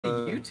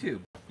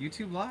YouTube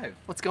Live.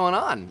 What's going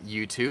on,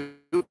 YouTube?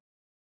 It's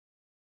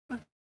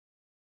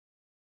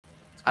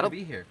good to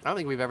be here. I don't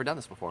think we've ever done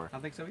this before. I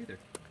don't think so either.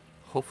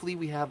 Hopefully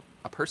we have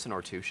a person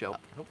or two show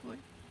up. Hopefully.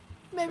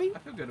 Maybe. I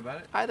feel good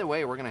about it. Either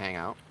way, we're going to hang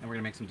out. And we're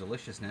going to make some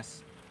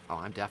deliciousness. Oh,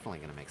 I'm definitely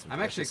going to make some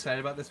I'm actually excited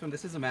about this one.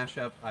 This is a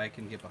mashup I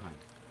can get behind.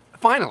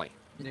 Finally.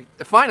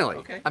 Finally.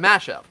 Okay. A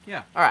mashup.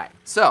 Yeah. All right.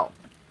 So,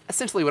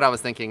 essentially what I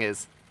was thinking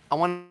is I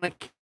wanted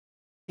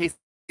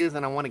quesadillas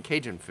and I wanted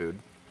Cajun food,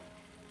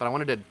 but I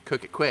wanted to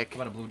cook it quick.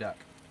 What about a blue duck?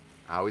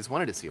 I always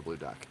wanted to see a blue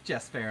duck.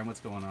 Jess Farron, what's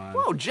going on?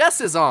 Whoa, Jess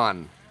is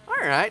on.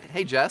 All right.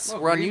 Hey, Jess.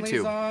 Whoa, we're on Greenlee's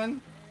YouTube.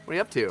 on. What are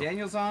you up to?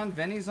 Daniel's on.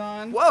 Venny's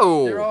on.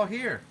 Whoa. They're all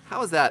here.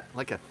 How is that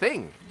like a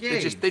thing? Yay. They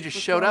just What's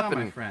showed going up on,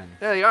 and my friend?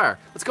 there they are.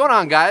 What's going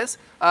on, guys?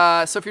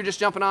 So if you're just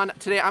jumping on,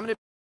 today I'm going to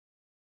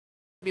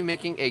be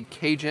making a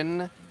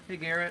Cajun, Hey,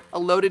 Garrett. a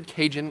loaded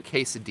Cajun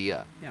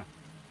quesadilla. Yeah.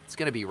 It's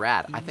going to be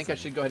rad. I think I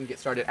should go ahead and get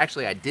started.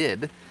 Actually, I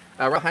did.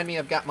 Right behind me,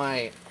 I've got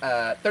my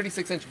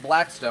 36-inch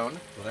Blackstone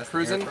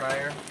cruising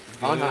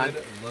on high.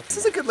 This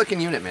is a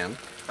good-looking unit, man.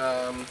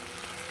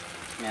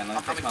 Man, let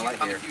me fix my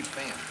light I'm here. a huge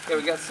fan. Yeah,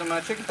 we got some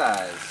chicken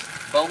thighs.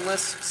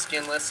 Boneless,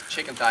 skinless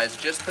chicken thighs.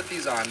 Just put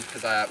these on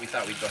because we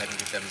thought we'd go ahead and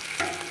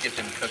get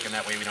them cooking.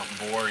 That way we don't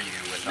bore you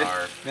with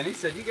our. Venny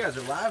said you guys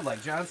are live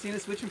like John Cena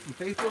switching from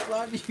Facebook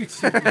Live to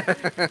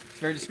YouTube. It's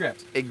very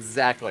descriptive.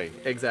 Exactly.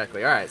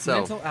 All right, so.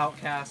 Mental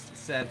Outcast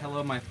said,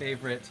 "Hello, my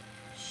favorite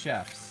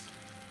chefs."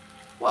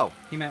 Whoa.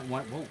 He meant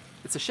one. Whoa.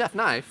 It's a chef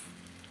knife.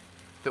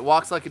 If it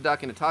walks like a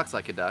duck and it talks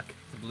like a duck,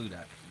 It's a blue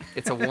duck.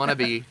 it's a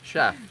wannabe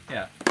chef.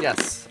 Yeah.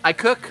 Yes. I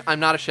cook. I'm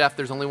not a chef.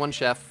 There's only one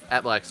chef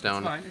at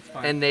Blackstone. It's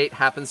fine. And Nate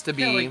happens to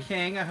be. Kelly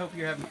King, I hope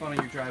you're having fun on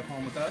your drive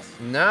home with us.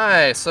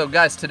 Nice. So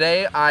guys,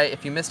 today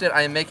if you missed it,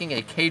 I am making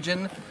a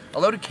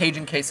loaded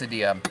Cajun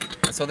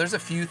quesadilla. So there's a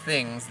few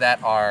things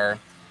that are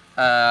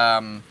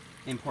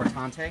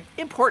Importante.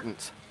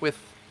 important with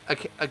a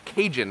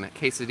Cajun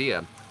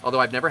quesadilla. Although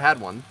I've never had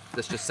one.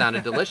 This just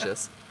sounded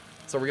delicious.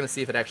 So we're gonna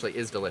see if it actually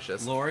is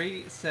delicious.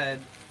 Lori said,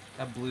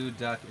 "A blue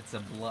duck. It's a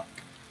bluck."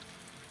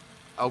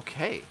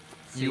 Okay.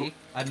 See,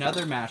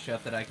 another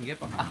mashup that I can get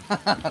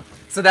behind.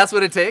 So that's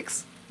what it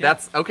takes? Yeah.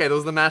 That's okay,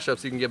 those are the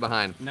mashups you can get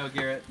behind. No,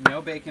 Garrett,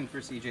 no bacon for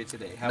CJ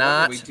today. However,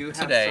 Not we do have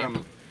today.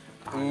 some.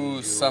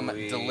 Ooh, some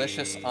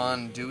delicious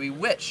andouille,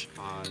 which,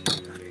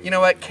 Andouille. you know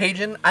what,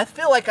 Cajun, I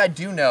feel like I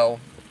do know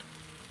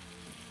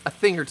a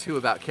thing or two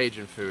about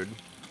Cajun food.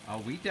 Oh,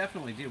 we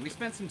definitely do. We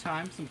spent some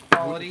time, some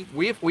quality.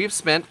 We've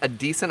spent a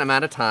decent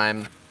amount of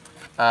time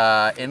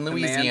in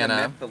Louisiana. The man, the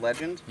myth, the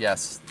legend.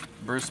 Yes,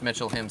 Bruce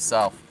Mitchell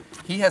himself.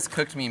 He has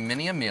cooked me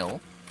many a meal.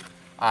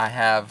 I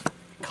have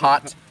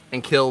caught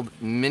and killed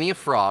many a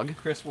frog.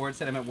 Chris Ward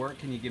said, "I'm at work.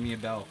 Can you give me a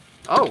bell?"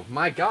 Oh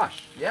my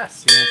gosh,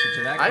 yes. The answer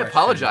to that I question.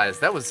 apologize.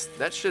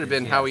 That should have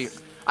been how we. Yes.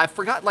 I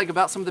forgot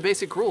about some of the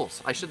basic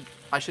rules. I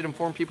should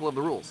inform people of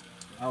the rules.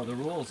 Oh, the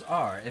rules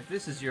are: if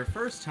this is your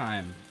first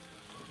time,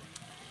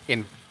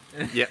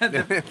 Yeah.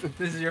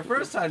 this is your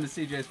first time to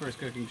CJ's first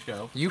cooking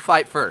show, You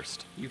fight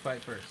first. you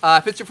fight first.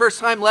 If it's your first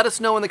time, let us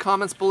know in the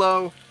comments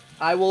below.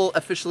 I will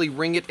officially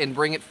ring it and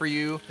bring it for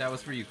you. That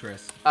was for you,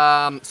 Chris.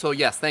 So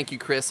yes, thank you,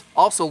 Chris.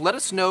 Also, let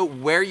us know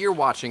where you're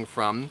watching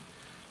from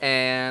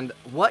and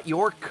what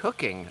you're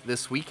cooking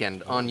this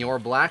weekend on your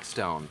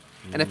Blackstone.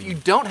 And if you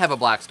don't have a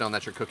Blackstone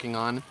that you're cooking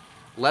on,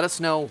 let us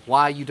know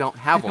why you don't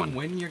have one.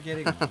 When you're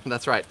getting one.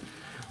 That's right.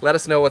 Let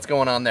us know what's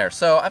going on there.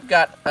 So I've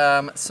got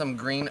some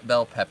green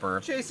bell pepper.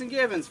 Jason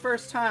Gibbons,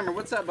 first timer.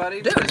 What's up,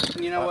 buddy? Dude.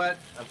 You know what?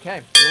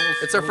 Okay. Rules,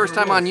 It's our rules first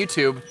are time on rules.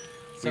 YouTube.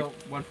 So,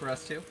 one for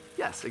us too?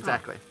 Yes,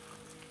 exactly.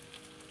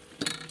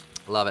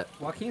 Love it.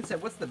 Joaquin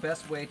said, "What's the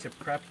best way to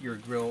prep your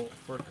grill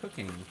for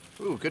cooking?"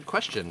 Ooh, good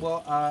question.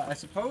 Well, I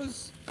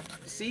suppose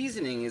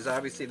seasoning is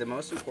obviously the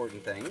most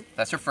important thing.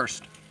 That's your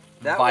first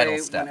That vital way,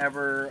 step.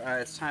 whenever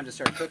it's time to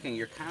start cooking,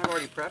 you're kind of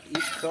already prepped.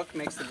 Each cook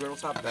makes the griddle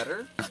top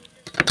better.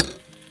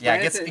 Yeah,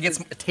 Brandon it gets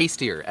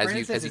tastier as Brandon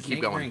you says, keep "Is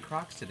Nate going. wearing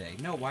Crocs today?"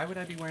 No, why would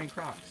I be wearing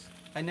Crocs?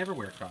 I never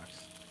wear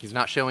Crocs. He's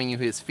not showing you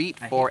his feet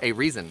I for hate- a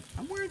reason.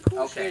 I'm wearing cool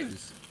Okay.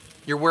 shoes.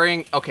 You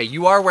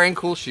are wearing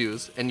cool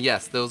shoes, and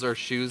yes, those are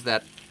shoes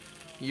that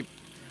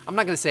I'm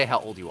not going to say how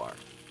old you are,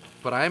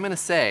 but I am going to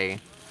say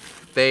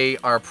they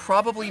are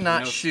probably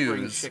not No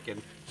shoes. spring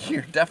chicken.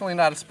 You're definitely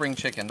not a spring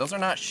chicken. Those are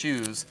not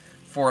shoes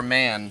for a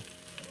man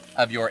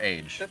of your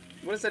age.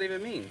 What does that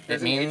even mean?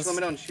 There's an age means-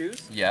 limit on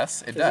shoes?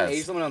 Yes, it There's an does.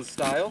 age limit on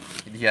style?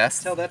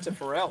 Yes. Tell that to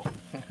Pharrell.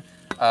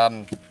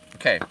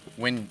 Okay,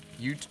 when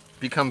you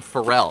become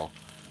Pharrell,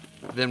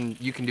 then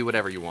you can do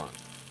whatever you want.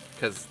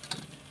 Because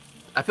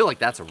I feel like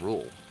that's a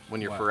rule. When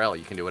you're What? Pharrell,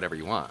 you can do whatever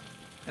you want.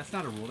 That's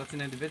not a rule. That's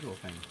an individual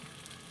thing.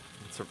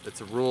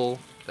 It's a rule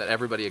that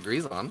everybody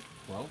agrees on.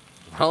 Well,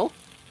 Well,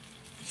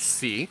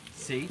 see.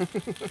 see?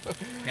 Okay,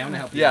 I'm gonna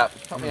help you. Yeah, out.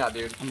 help me out,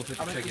 dude. I'm gonna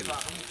flip the chicken.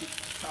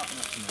 chopping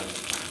up some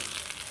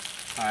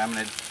Alright, I'm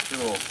gonna do a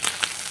little.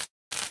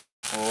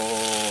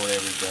 Oh,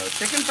 flavors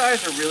though. Chicken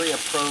thighs are really a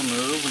pro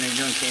move when you're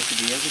doing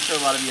quesadillas. I'm sure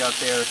a lot of you out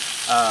there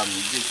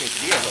do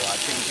quesadillas a lot.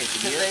 Chicken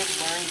quesadillas.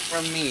 They've learned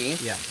from me.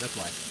 Yeah, that's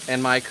why.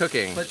 And my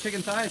cooking. But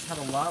chicken thighs have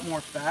a lot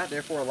more fat,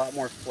 therefore a lot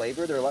more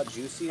flavor. They're a lot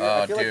juicier.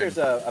 Oh, I feel like dude. there's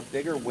a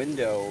bigger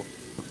window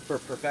for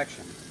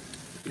perfection.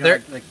 You know,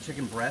 like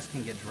chicken breast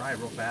can get dry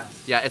real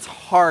fast. Yeah, it's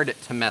hard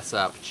to mess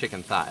up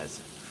chicken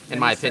thighs, in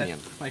my opinion.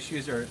 My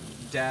shoes are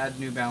Dad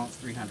New Balance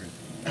 300.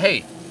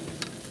 Hey.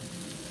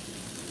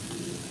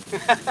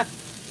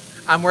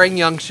 I'm wearing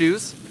young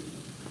shoes.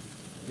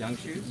 Young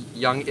shoes?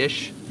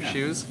 Young-ish Yeah.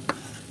 shoes.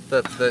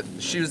 The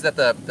shoes that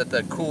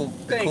the cool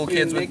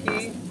kids would.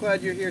 Nikki.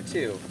 Glad you're here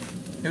too.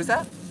 Who's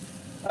that?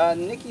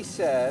 Nikki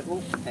said,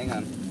 oh, hang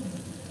on.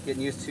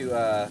 Getting used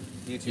to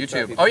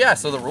YouTube. Oh yeah,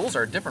 so the rules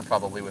are different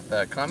probably with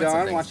comments and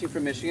John, things. watching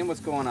from Michigan, what's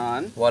going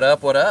on? What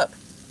up? What up?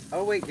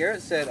 Oh wait,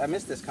 Garrett said, I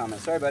missed this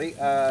comment. Sorry, buddy.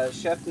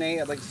 Chef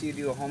Nate, I'd like to see you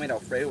do a homemade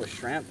Alfredo with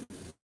shrimp.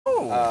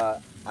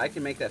 Oh. I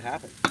can make that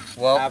happen.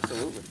 Well,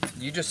 absolutely.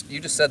 You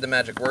just said the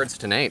magic words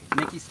to Nate.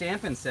 Nikki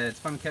Stampin said, it's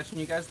fun catching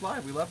you guys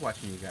live. We love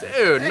watching you guys.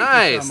 Dude,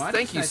 nice. So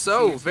Thank you nice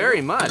so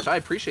very much. I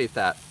appreciate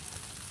that.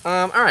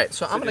 All right,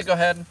 so I'm gonna go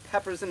ahead.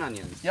 Peppers and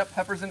onions. Yep,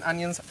 peppers and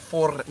onions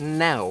for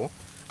now.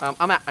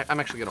 I'm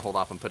actually gonna hold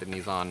off on putting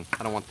these on.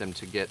 I don't want them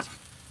to get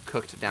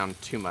cooked down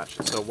too much.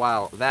 So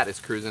while that is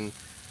cruising,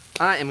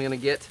 I am gonna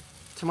get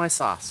to my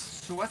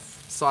sauce.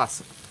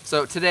 Sauce.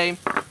 So today,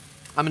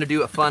 I'm gonna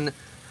do a fun.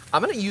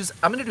 I'm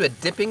gonna do a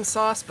dipping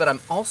sauce, but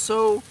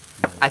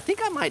I think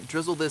I might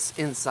drizzle this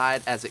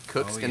inside as it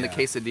cooks in the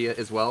quesadilla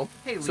as well.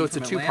 Hey, so it's a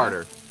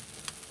two-parter.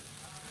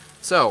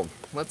 So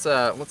let's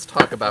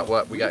talk about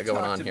what we got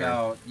going on here. We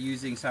talked about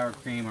using sour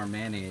cream or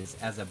mayonnaise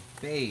as a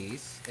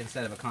base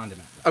instead of a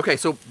condiment. Okay,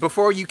 so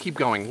before you keep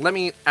going, let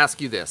me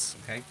ask you this.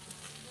 Okay.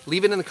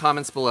 Leave it in the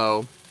comments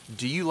below.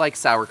 Do you like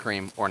sour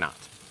cream or not?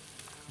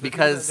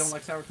 Because don't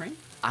like sour cream?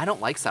 I don't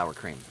like sour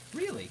cream.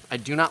 Really? I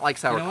do not like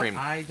sour cream.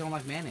 I don't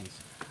like mayonnaise.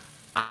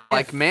 I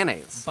like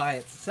mayonnaise. By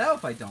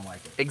itself, I don't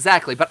like it.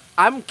 Exactly, but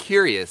I'm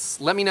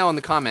curious. Let me know in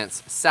the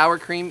comments. Sour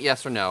cream,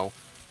 yes or no?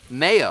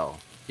 Mayo,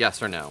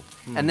 yes or no?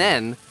 And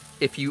then,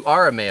 if you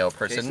are a mayo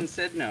person... Jason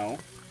said no.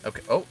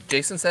 Okay. Oh,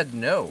 Jason said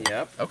no.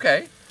 Yep.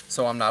 Okay,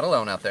 so I'm not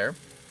alone out there.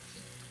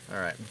 All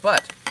right,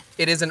 but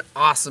it is an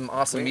awesome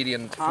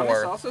medium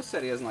Thomas also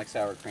said he doesn't like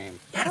sour cream.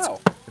 Yeah,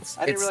 Wow.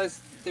 I didn't realize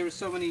there were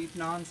so many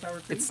non-sour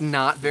cream. It's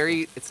not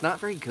very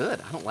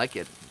good. I don't like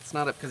it. It's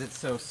not a... Because it's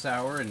so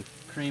sour and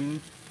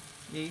creamy.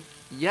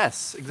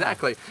 Yes,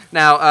 exactly.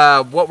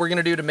 Now, what we're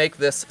gonna do to make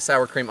this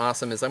sour cream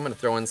awesome is I'm gonna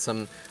throw in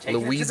some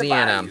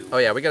Louisiana. Oh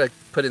yeah, we gotta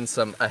put in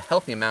a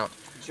healthy amount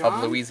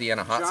of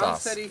Louisiana hot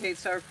sauce. John said he hates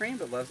sour cream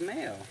but loves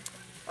mayo.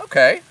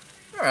 Okay,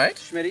 all right.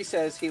 Schmitty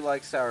says he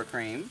likes sour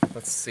cream.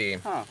 Let's see.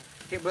 Huh.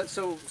 Okay, but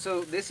so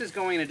this is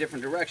going in a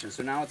different direction.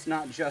 So now it's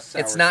not just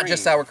sour cream. It's not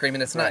just sour cream,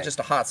 and it's not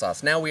just a hot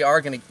sauce. Now we are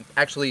gonna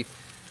actually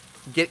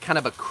get kind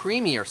of a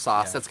creamier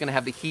sauce that's gonna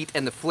have the heat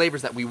and the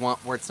flavors that we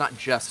want, where it's not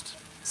just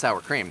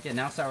sour cream. Yeah,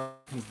 now sour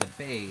cream's the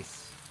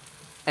base.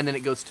 And then it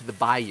goes to the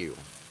bayou.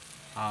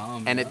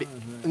 I'm going to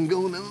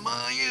the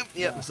bayou.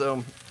 Yep,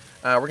 so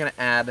we're going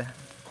to add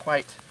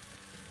quite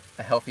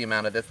a healthy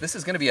amount of this. This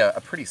is going to be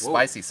a pretty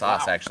spicy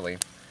sauce, actually.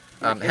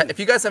 If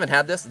you guys haven't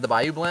had this, the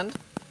bayou blend,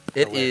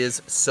 it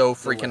is so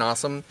freaking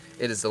awesome.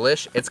 It is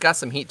delish. It's got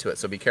some heat to it,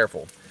 so be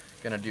careful.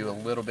 Going to do a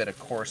little bit of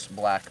coarse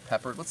black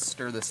pepper. Let's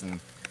stir this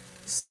and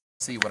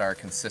see what our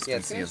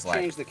consistency is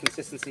like. Change the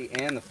consistency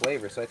and the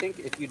flavor. So I think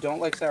if you don't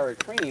like sour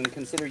cream,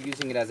 consider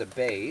using it as a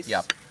base.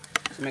 Yep.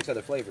 To mix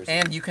other flavors.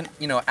 And you can,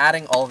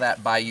 adding all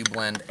that bayou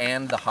blend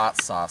and the hot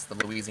sauce, the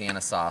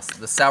Louisiana sauce,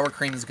 the sour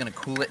cream is going to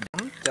cool it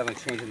down. Definitely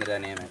changing the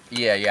dynamic.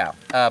 Yeah.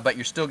 But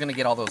you're still going to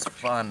get all those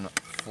fun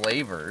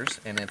flavors,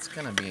 and it's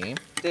going to be...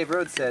 Dave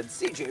Rhodes said,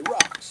 CJ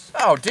rocks.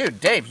 Oh, dude,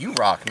 Dave, you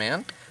rock,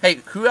 man. Hey,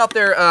 who out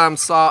there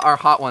saw our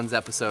Hot Ones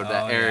episode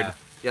that aired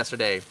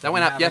yesterday? That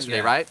went up yesterday,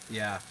 right?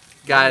 Yeah.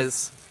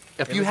 Guys,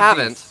 if you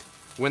haven't,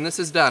 when this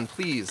is done,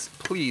 please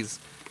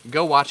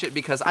go watch it,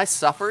 because I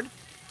suffered,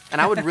 and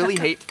I would really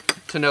hate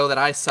to know that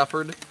I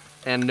suffered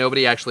and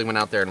nobody actually went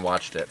out there and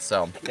watched it.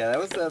 So yeah, that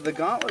was the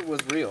gauntlet was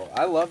real.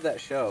 I love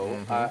that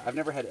show. I've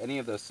never had any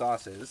of those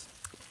sauces,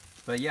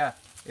 but yeah,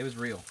 it was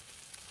real.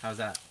 How's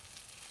that?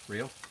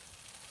 Real?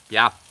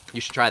 Yeah,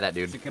 you should try that,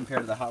 dude. To compare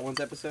to the Hot Ones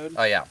episode?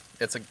 Oh yeah,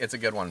 it's a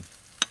good one.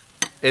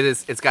 It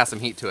is. It's got some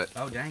heat to it.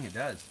 Oh dang, it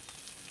does.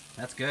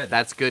 That's good.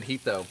 That's good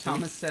heat, though.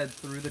 Thomas said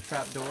through the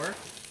trap door.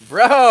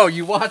 Bro,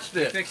 you watched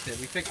it. We fixed it.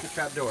 We fixed the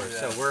trap door,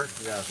 so we're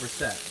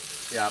set.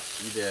 Yep,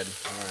 you did.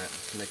 All right,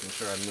 just making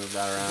sure I move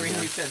that around.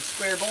 Greenlee said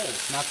square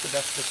bowls, not the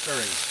best for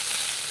stirring.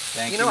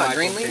 Thank you, know what,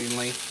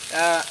 Greenlee?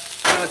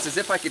 It's as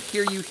if I could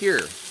hear you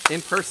here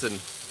in person.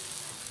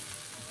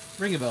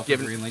 Ring a bell for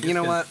Greenlee. You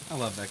know what? I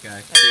love that guy.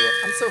 I do.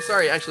 I'm so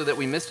sorry, actually, that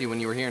we missed you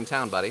when you were here in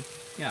town, buddy.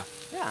 Yeah.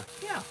 Yeah.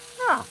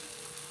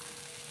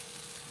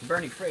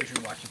 Bernie Fraser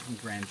watching from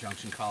Grand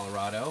Junction,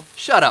 Colorado.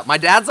 Shut up, my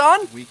dad's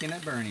on? Weekend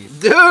at Bernie's.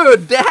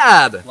 Dude,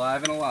 Dad!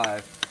 Live and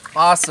alive.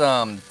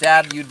 Awesome.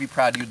 Dad, you'd be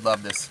proud. You'd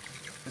love this.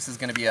 This is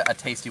going to be a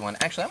tasty one.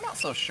 Actually, I'm not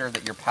so sure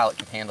that your palate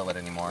can handle it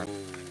anymore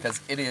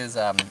because it is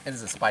a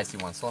spicy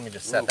one. So let me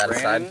just set that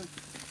aside.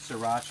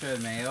 Sriracha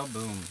and mayo,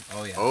 boom.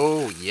 Oh yeah.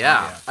 Oh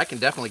yeah. I can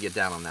definitely get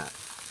down on that.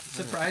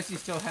 Surprised you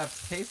still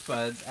have taste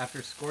buds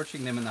after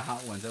scorching them in the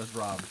hot ones. That was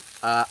Rob.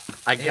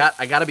 I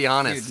got to be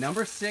honest. Dude,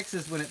 number 6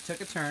 is when it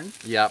took a turn.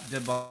 Yep. The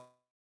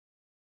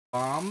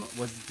bomb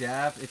was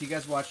If you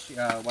guys watch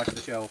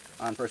the show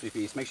on First We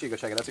Feast, make sure you go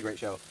check it. That's a great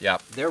show.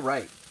 Yep. They're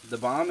right. The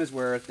bomb is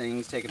where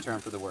things take a turn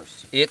for the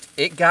worst.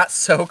 It got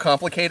so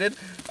complicated.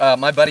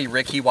 My buddy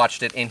Rick, he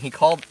watched it and he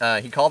called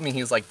me.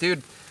 He was like,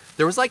 dude,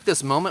 there was like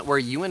this moment where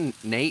you and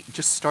Nate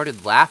just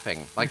started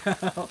laughing. Like,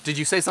 did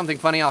you say something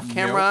funny off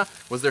camera?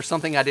 Nope. Was there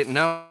something I didn't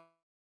know?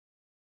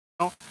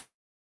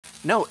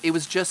 No, it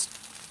was just,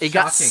 it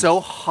got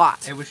so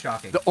hot. It was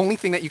shocking. The only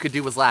thing that you could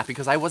do was laugh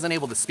because I wasn't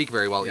able to speak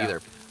very well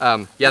either.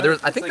 I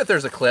think that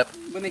there's a clip.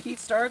 When the heat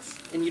starts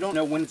and you don't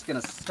know when it's going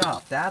to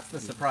stop, that's the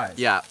surprise.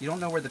 Yeah. You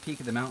don't know where the peak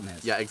of the mountain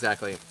is. Yeah,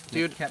 exactly.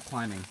 Dude, it kept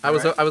climbing. I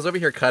was over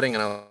here cutting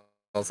and I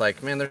was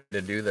like, man, there's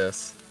to do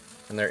this.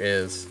 And there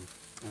is.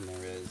 And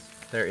there is.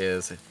 There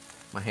is.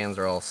 My hands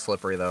are all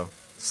slippery though.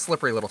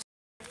 Slippery little.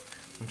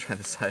 Let me try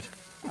this side.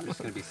 I'm just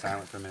going to be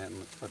silent for a minute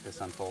and let this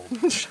unfold.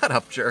 Shut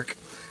up, jerk.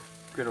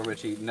 Griddle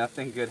Richie,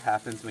 nothing good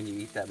happens when you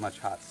eat that much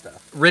hot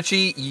stuff.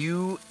 Richie,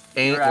 you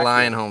ain't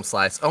lying, home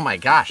slice. Oh my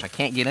gosh, I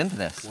can't get into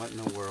this. What in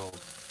the world?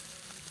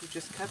 You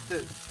just cut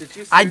the. Did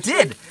you? I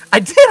did.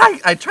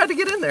 I tried to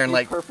get in there and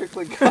like.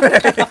 Perfectly good.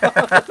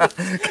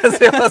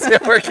 Because it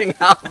wasn't working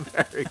out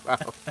very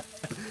well.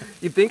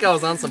 You'd think I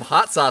was on some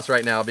hot sauce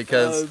right now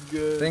because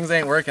things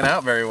ain't working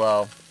out very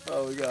well.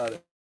 Oh, we got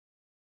it.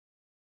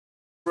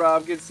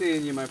 Rob, good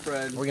seeing you, my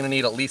friend. We're gonna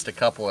need at least a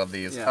couple of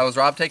these. Yeah. Oh, is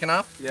Rob taking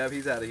off? Yeah,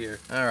 he's out of here.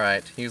 All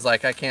right. He was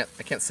like, I can't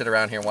sit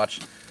around here and watch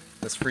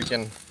this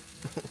freaking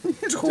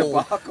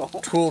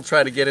tool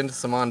try to get into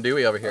some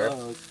andouille over here.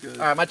 Oh, it's good.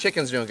 All right, my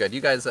chicken's doing good. You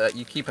guys,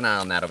 you keep an eye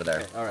on that over there.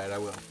 Okay, all right, I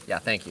will. Yeah,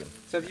 thank you.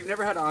 So if you've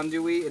never had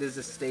andouille, it is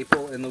a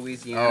staple in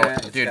Louisiana.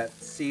 Oh, dude. It's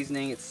got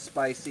seasoning. It's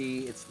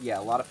spicy. It's a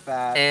lot of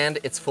fat. And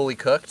it's fully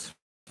cooked.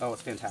 Oh,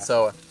 it's fantastic.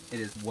 So it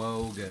is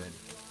whoa good.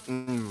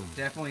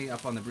 Definitely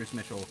up on the Bruce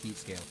Mitchell heat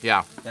scale.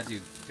 Yeah. That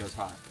dude goes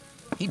hot.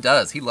 He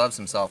does. He loves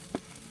himself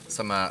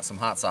some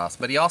hot sauce,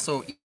 but he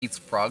also eats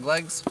frog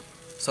legs.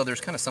 So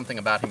there's kind of something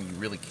about him you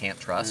really can't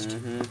trust.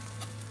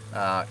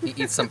 He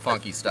eats some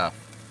funky stuff.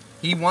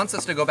 He wants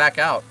us to go back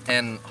out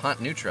and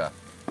hunt nutria.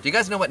 Do you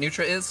guys know what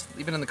nutria is?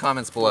 Leave it in the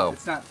comments below. Well,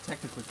 it's not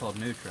technically called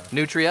nutria.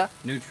 Nutria?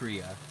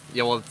 Nutria.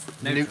 Yeah, well,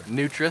 it's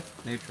nutria.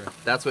 Nutria.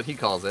 That's what he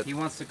calls it. He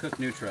wants to cook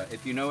nutria.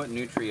 If you know what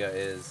nutria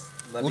is,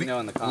 let me know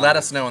in the comments. Let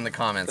us know in the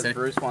comments.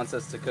 Bruce wants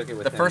us to cook it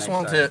with the first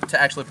one to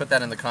actually put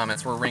that in the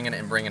comments. We're ringing it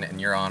and bringing it in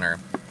your honor.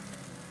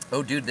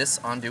 Oh, dude, this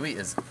andouille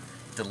is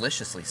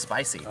deliciously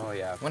spicy. Oh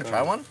yeah. Want to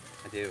try one?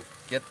 I do.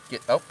 Get.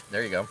 Oh,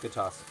 there you go. Good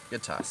toss.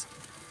 Good toss.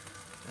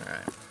 All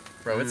right,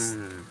 bro.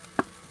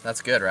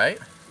 That's good, right?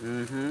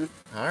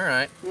 All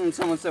right.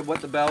 Someone said,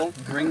 "What the bell?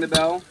 Ring the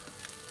bell."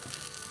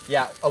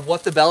 Yeah, a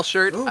What the Bell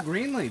shirt. Ooh,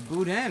 Greenlee,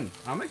 boudin.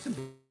 I'll make some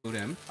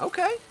boudin.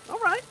 Okay, all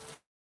right.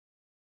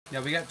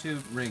 Yeah, we got 2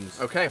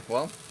 rings. Okay,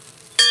 well.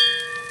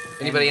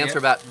 Anybody answer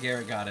about...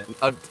 Garrett got it.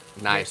 Nice.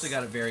 He actually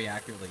got it very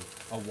accurately.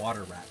 A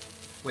water rat.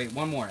 Wait,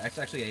 one more. It's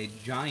actually a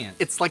giant.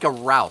 It's like a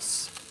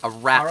rouse. A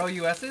rat.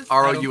 R-O-U-S's?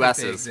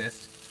 R-O-U-S's. They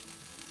exist.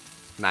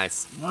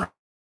 Nice.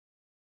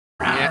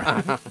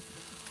 Yeah. All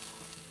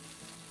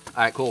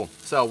right, cool.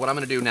 So what I'm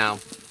going to do now,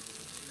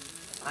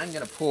 I'm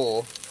going to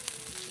pull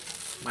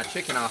my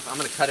chicken off. I'm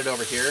going to cut it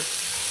over here.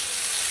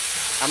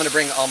 I'm going to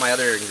bring all my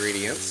other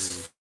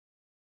ingredients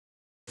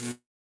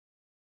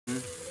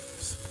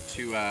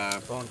to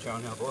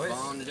Bonjona boys.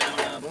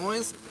 Bonjona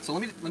boys. So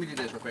let me do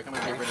this real quick. I'm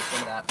going to get rid of some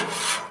of that.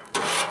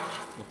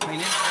 We'll clean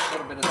it. A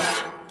little bit of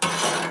that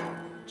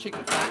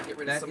chicken fat. Get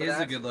rid of some of that.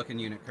 That is a good looking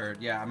unit curd.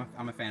 Yeah,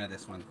 I'm a fan of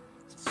this one.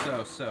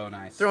 So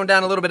nice. Throwing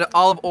down a little bit of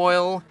olive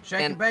oil.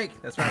 Shake and bake.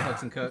 That's right,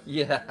 folks and cook.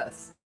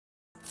 Yes.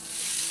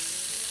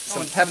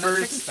 Some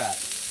peppers.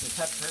 Some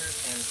peppers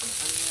and some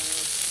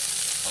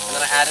onions. And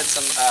then I added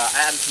some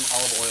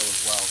olive oil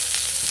as well.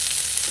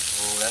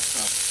 Oh, that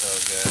smells so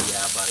good.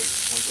 Yeah, buddy.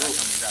 One second,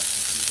 I'm gonna grab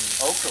some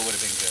seasoning. Okra would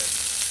have been good.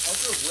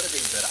 Okra would have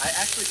been good. I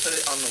actually put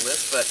it on the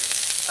list, but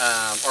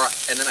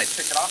and then I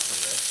took it off the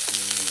list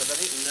because I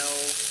didn't know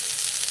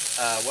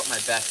what my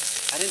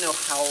best. I didn't know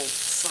how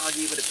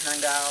soggy it would have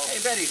turned out.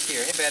 Hey, Betty's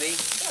here. Hey, Betty.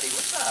 Buddy,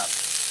 what's up?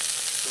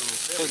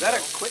 So is that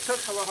a quick cook?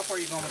 How far are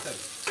you going with those?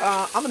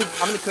 I'm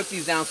gonna cook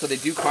these down so they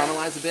do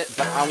caramelize a bit,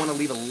 but I want to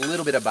leave a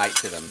little bit of bite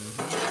to them.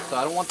 So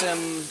I don't want them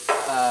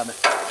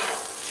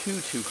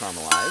too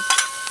caramelized.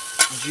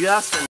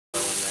 Just in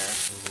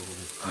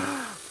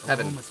there.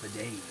 Heaven.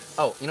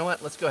 Oh, you know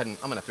what? Let's go ahead and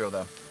I'm gonna throw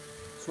the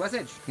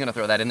sausage. I'm gonna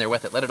throw that in there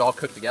with it. Let it all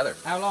cook together.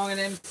 How long are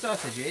them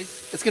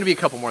sausages? It's gonna be a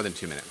couple more than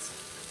 2 minutes.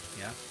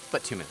 Yeah.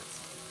 But 2 minutes.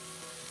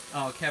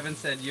 Oh, Kevin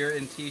said you're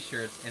in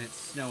t-shirts and it's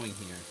snowing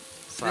here.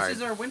 Sorry. This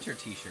is our winter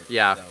t-shirt.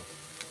 Yeah.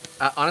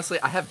 Honestly,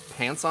 I have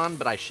pants on,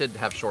 but I should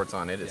have shorts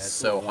on. It is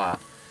so hot.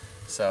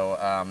 So,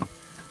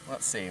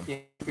 let's see.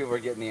 People are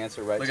getting the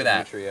answer right. Look at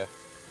that. Nutria.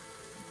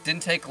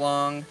 Didn't take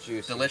long.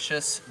 Juicy.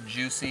 Delicious,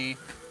 juicy,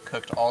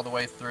 cooked all the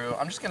way through.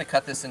 I'm just gonna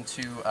cut this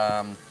into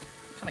kind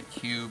of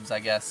cubes, I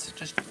guess.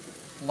 Just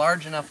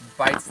large enough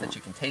bites that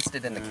you can taste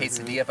it in the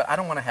quesadilla, but I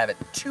don't want to have it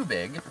too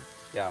big.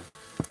 Yeah.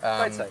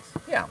 Bite size.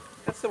 Yeah.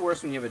 That's the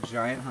worst when you have a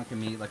giant hunk of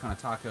meat, like on a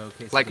taco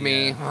quesadilla. Like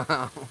me.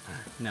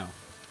 No.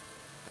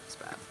 It's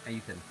bad.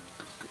 Ethan.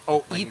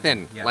 Oh, like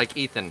Ethan. Yeah. Like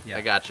Ethan. Yeah.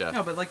 I gotcha.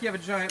 No, but like you have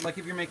a giant, like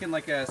if you're making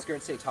like a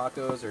skirt steak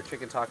tacos or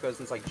chicken tacos,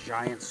 and it's like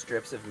giant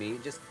strips of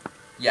meat, just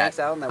yanks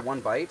out in that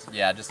one bite.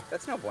 Yeah, just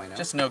that's no bueno.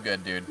 Just no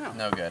good, dude. No,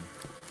 no good.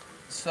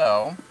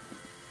 So.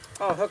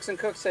 Oh, Hooks and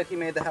Cook said he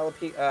made the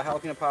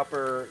jalapeno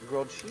popper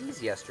grilled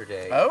cheese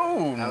yesterday.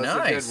 Oh, that was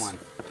nice. a good one.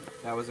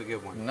 That was a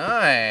good one.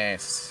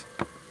 Nice.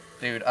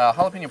 Dude,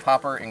 jalapeno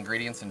popper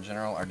ingredients in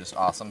general are just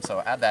awesome,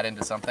 so add that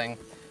into something.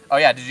 Oh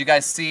yeah, did you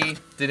guys see,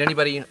 did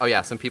anybody, oh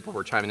yeah, some people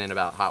were chiming in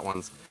about hot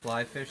ones.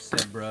 Flyfish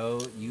said,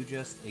 bro, you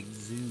just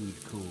exude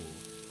cool.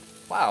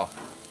 Wow,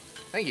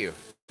 thank you.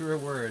 Truer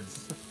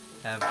words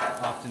have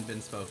often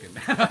been spoken.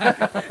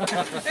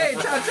 Hey,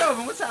 Todd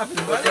Tobin, what's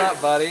happening, buddy? What's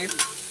up, buddy?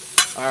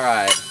 All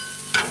right,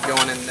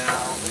 going in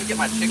now. Let me get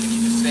my chicken,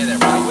 you just stay there,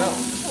 bro. I will.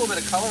 Just a little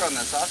bit of color on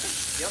that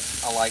sausage. Yep,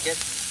 I like it.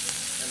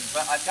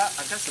 But I've got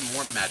some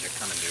more magic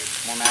coming, dude.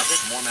 More magic?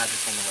 More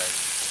magic's on the way.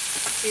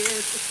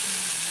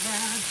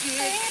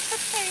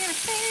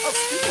 Oh,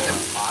 speaking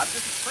of Todd,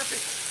 this is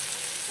perfect.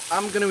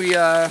 I'm going to be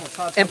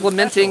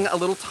implementing a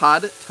little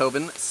Todd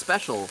Tobin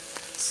special.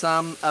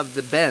 Some of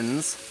the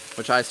Ben's,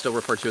 which I still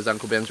refer to as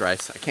Uncle Ben's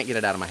rice. I can't get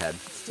it out of my head.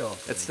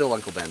 It's still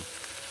Uncle Ben.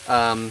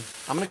 I'm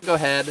going to go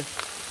ahead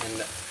and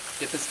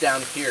get this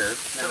down here.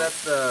 So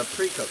that's the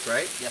pre-cooked,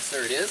 right? Yes,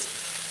 sir, it is.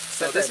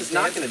 So this is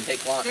not going to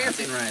take long.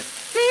 Dancing rice.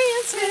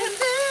 Dancing,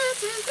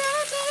 dancing,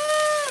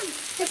 dancing.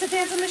 It's a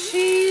dancing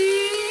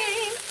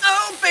machine.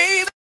 Oh,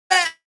 baby.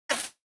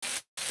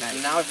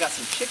 And now I've got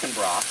some chicken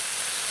broth.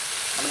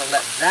 I'm going to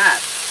let that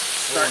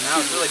start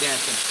now it's really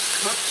dancing.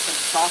 Cook and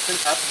soften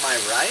up my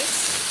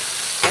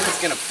rice. And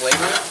it's going to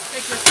flavor it.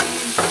 Hey,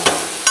 Christine.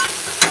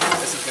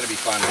 This is going to be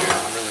fun, dude.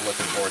 I'm really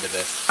looking forward to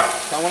this.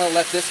 So I want to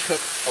let this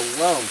cook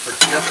alone for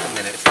just a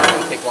minute. It's not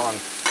going to take long.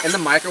 In the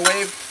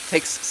microwave,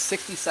 takes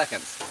 60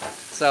 seconds.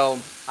 So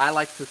I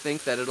like to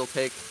think that it'll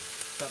take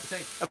about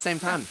the same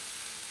time.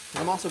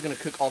 I'm also going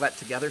to cook all that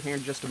together here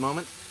in just a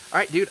moment. All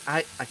right, dude,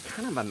 I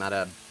kind of am at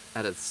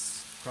a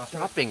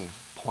stopping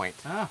point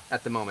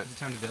at the moment. Is it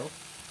time to build?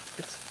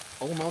 It's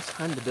almost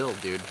time to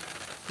build, dude.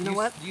 You know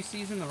what? Do you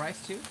season the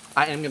rice too?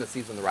 I am going to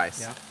season the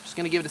rice. Yeah. Just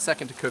going to give it a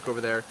second to cook over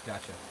there.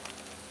 Gotcha.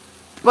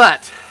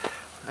 But,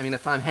 I mean,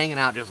 if I'm hanging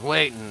out just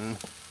waiting,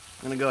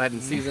 I'm going to go ahead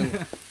and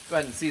season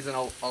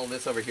all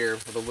this over here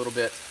with a little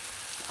bit.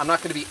 I'm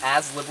not going to be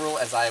as liberal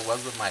as I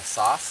was with my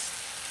sauce,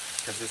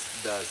 because this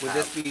does Would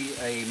this be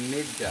a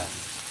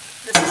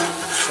mid-dust? This is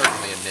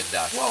certainly a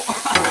mid-dust. Whoa.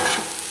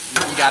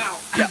 You got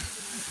yeah.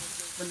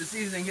 When the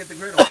seasoning hit the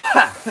griddle.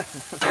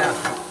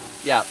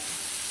 Yeah.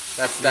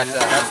 That's that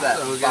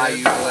so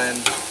Bayou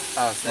blend.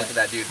 Oh, look at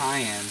that, dude.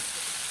 Cayenne.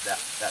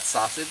 That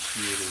sausage.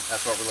 Beauty.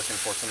 That's what we're looking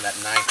for. Some of that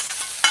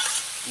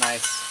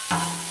nice,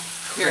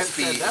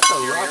 crispy. That's a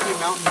Rocky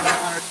Mountain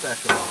Hunter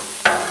special.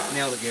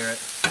 Nailed it,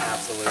 Garrett.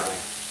 Absolutely.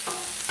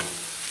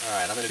 All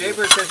right, I'm gonna.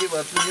 Jaybird says he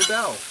loves the new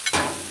bell.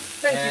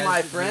 Thank you,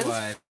 my friends.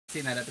 I've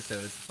seen that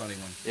episode. It's a funny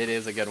one. It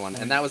is a good one,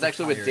 and that was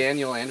actually with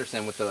Daniel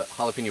Anderson with the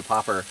jalapeno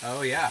popper.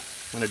 Oh yeah.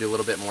 I'm gonna do a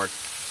little bit more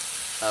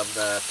of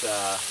that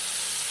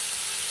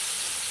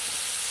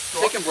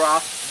chicken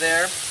broth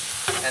there,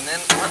 and then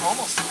it's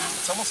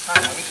almost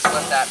time. Let me just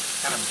let that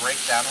kind of break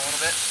down a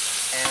little bit,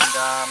 and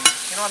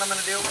you know what I'm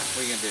gonna do? What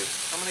are you gonna do?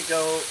 I'm gonna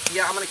go.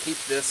 Yeah, I'm gonna keep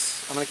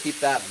this. I'm gonna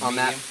keep that on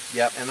that.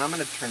 Yep, and I'm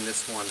gonna turn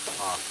this one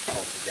off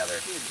altogether.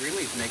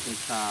 Greeley's making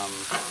some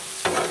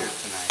sweaters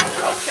tonight.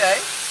 Okay.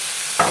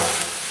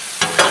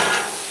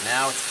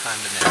 Now it's time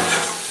to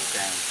mix.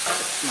 Dang,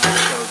 it smells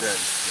so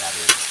good. Yeah,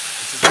 dude.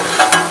 This is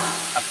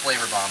a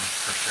flavor bomb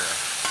for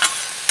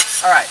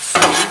sure. All right, so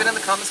leave it in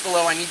the comments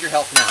below. I need your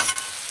help now.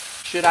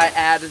 Should I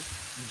add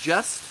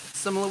just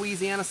some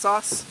Louisiana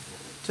sauce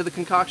to the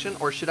concoction,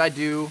 or should I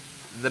do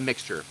the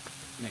mixture?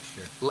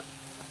 Mixture.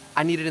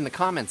 I need it in the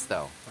comments,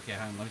 though. Okay,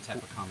 let me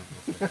type a comment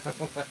real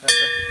quick.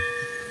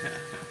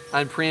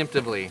 I'm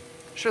preemptively.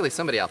 Surely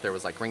somebody out there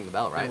was like, ring the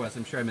bell, right? There was.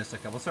 I'm sure I missed a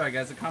couple. Sorry,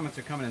 guys. The comments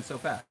are coming in so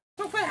fast.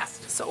 So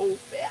fast. So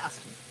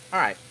fast. All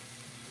right.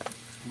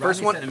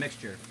 First one. Said a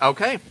mixture.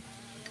 Okay.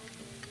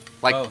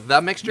 Like both.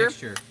 The mixture?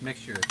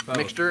 Mixture. Both.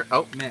 Mixture.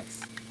 Oh.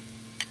 Mix.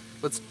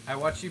 Let's. I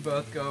watched you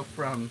both go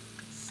from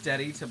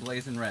steady to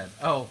blazing red.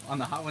 Oh, on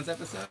the Hot Ones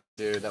episode?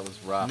 Dude, that was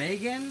rough.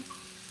 Megan,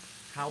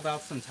 how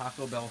about some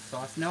Taco Bell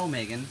sauce? No,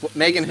 Megan.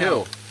 Megan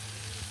who?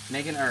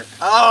 Megan Irk.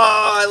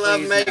 Oh, I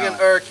love Megan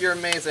Irk. You're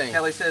amazing.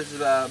 Kelly says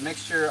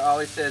mixture.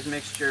 Ollie says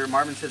mixture.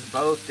 Marvin says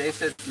both. Dave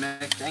says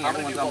mix. Dang,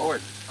 everyone's on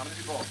board. I'm going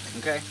to do both.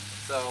 Okay.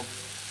 So,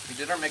 we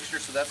did our mixture,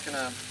 so that's going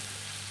to...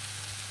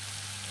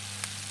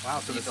 Wow,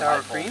 so the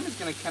sour cream is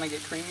going to kind of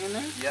get creamy in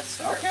there? Yes,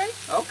 sir. Okay.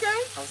 I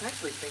was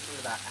actually thinking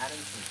about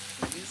adding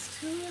some cheese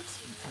to it,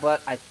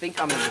 but I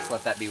think I'm going to just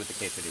let that be with the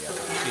quesadilla.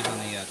 Cheese on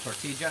the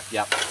tortilla?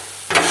 Yep.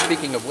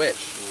 Speaking of which.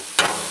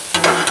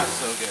 That's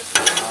so good.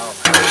 Oh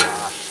my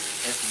gosh.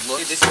 It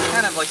looks... Dude, this is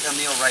kind of like a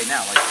meal right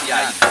now. Like,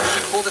 yeah,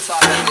 you pull this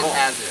off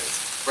as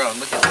is. Bro,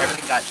 look at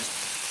everything got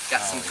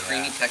some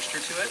creamy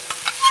texture to it.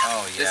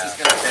 Oh, yeah. This is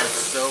going to pair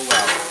so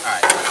well. All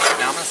right,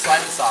 now I'm going to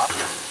slide this off.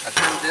 I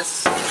threw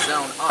this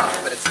zone off,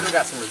 but it's still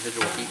got some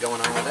residual heat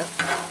going on with it.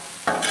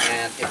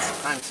 And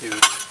it's time to...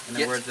 In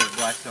the words of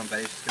Blackstone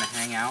Betty, it's just going to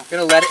hang out.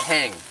 Gonna let it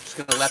hang. Just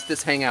gonna let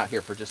this hang out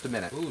here for just a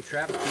minute. Ooh,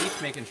 Travis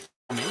Beach making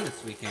main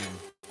this weekend.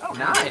 Oh,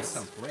 nice. That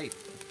sounds great.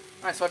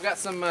 All right, so I've got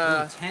some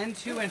 10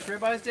 2-inch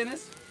ribeyes,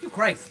 Dennis. You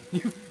crazy?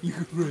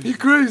 You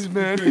crazy,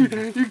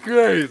 man? You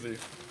crazy.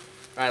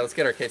 All right, let's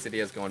get our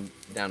quesadillas going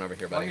down over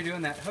here, buddy. While you're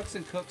doing that, Hooks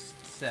and Cooks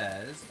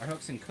says, or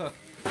Hooks and Cook,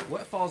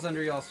 what falls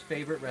under y'all's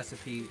favorite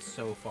recipe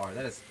so far?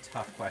 That is a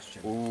tough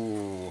question.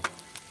 Ooh,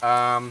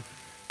 I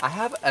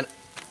have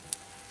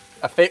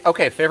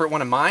favorite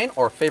one of mine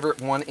or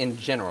favorite one in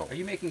general? Are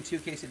you making 2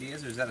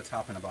 quesadillas or is that a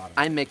top and a bottom?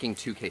 I'm making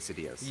 2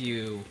 quesadillas.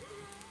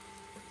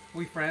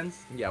 We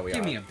friends? Yeah, we are.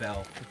 Give me a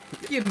bell.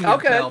 Give me a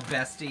bell,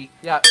 bestie.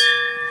 Yeah.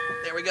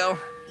 There we go.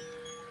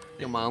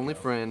 You're my only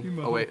friend.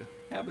 Oh, wait.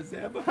 Habba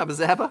Zabba. Habba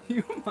Zabba?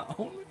 You're my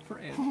only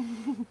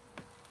friend.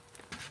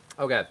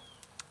 Okay.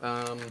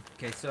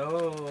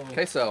 Queso.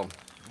 Queso. All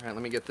right,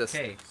 let me get this.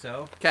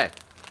 Queso. Okay.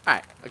 All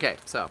right. Okay,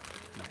 so.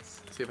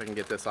 Nice. See if I can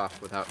get this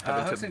off without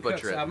having Hooks to and butcher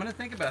Cooks. it. I'm going to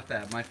think about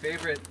that. My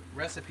favorite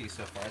recipe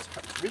so far.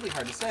 It's really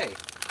hard to say.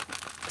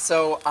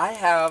 So I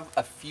have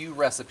a few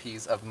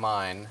recipes of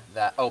mine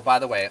that, oh, by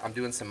the way, I'm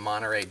doing some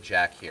Monterey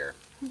Jack here.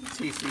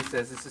 TC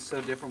says this is so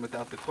different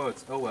without the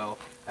quotes. Oh well,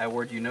 I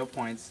award you no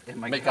points. And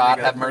May God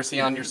have mercy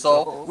on your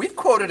soul. We've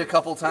quoted a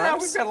couple times. Yeah,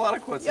 we've got a lot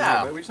of quotes in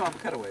here, but we just don't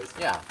have cutaways.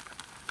 Yeah.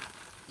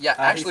 Yeah,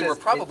 actually, we're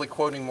probably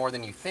quoting more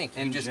than you think.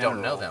 You just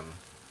don't know them.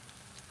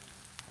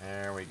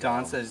 There we go.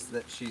 Dawn says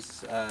that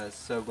she's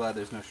so glad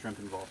there's no shrimp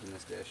involved in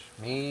this dish.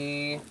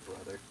 Me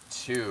brother.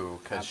 too,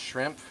 because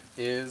shrimp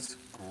is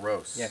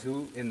gross. Yeah,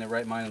 who in the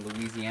right mind in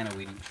Louisiana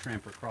would eat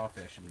shrimp or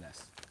crawfish in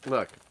this?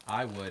 Look.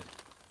 I would.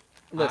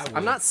 Listen,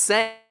 I'm not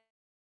saying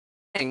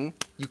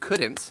you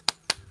couldn't,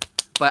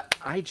 but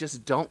I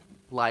just don't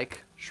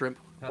like shrimp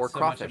or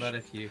crawfish. Much about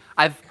if you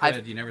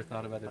you never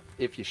thought about it.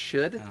 If you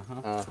should.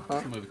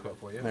 That's a movie quote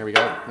for you. There we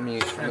go.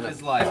 Shrimp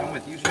is life. I'm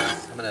with you,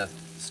 Jess. I'm gonna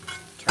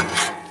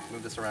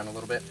move this around a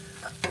little bit.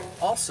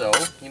 Also,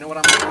 you know what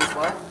I'm gonna do as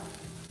well?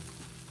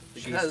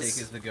 Cheesesteak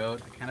is the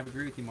goat. I kind of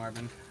agree with you,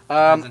 Marvin.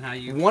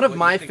 One of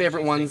my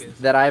favorite ones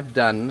that I've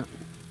done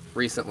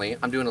recently.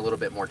 I'm doing a little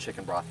bit more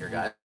chicken broth here,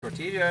 guys.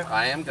 Tortilla.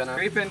 I am gonna. It's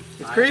creeping.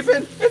 It's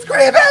creeping. It's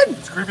creeping.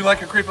 It's creepy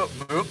like a creep up.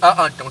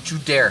 Don't you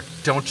dare.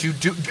 Don't you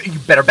do. You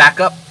better back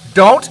up.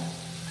 Don't.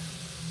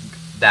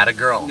 That a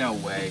girl. No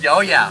way.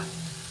 Oh yeah.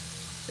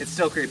 It's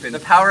still creeping. The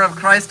power of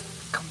Christ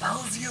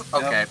compels you.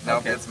 Okay.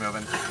 Nope, it's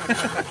moving.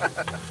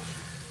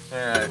 All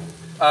right.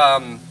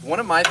 One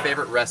of my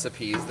favorite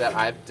recipes that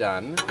I've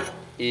done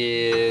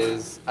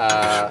is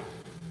the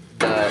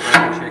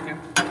chicken.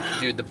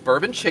 Dude, the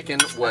bourbon chicken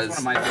was one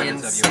of my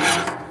favorites of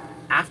yours.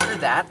 After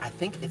that, I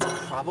think it's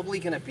probably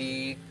gonna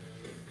be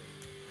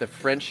the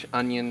French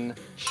onion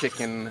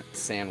chicken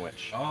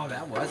sandwich. Oh,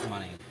 that was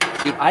money.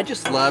 Dude, I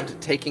just loved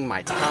taking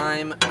my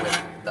time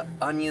with the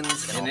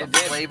onions and all the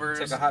flavors.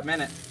 Took a hot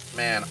minute.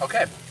 Man,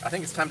 okay, I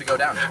think it's time to go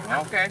down.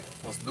 Okay.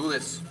 Let's do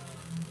this.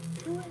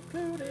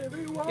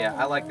 Yeah,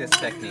 I like this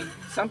technique.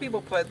 Some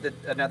people put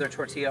another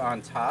tortilla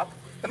on top.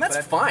 And that's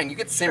fine, you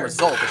get the same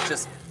result, it's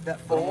just a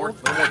little more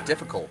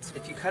difficult.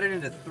 If you cut it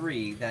into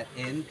 3, that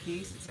end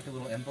piece, it's like a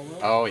little envelope.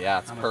 Oh yeah,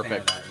 it's I'm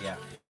perfect. A fan of that,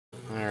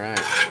 yeah. Alright.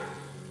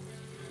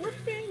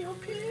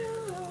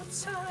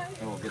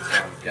 Oh, good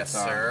song. Yes,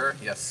 sir.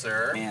 Yes,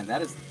 sir. Man,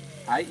 that is...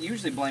 I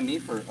usually blame me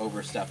for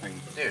overstuffing.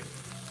 Dude,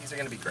 these are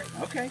going to be great.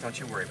 Okay. Don't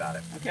you worry about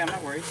it. Okay, I'm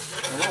not worried.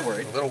 I'm a little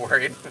worried. A little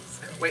worried.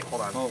 Wait,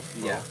 hold on. Oh,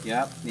 yeah.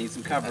 Yep. Need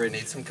some coverage.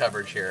 Need some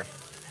coverage here.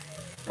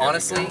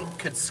 Honestly,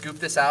 could scoop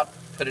this out,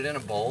 put it in a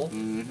bowl,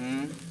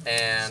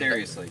 and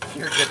seriously,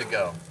 you're good to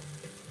go.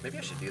 Maybe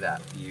I should do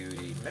that.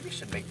 Beauty. Maybe I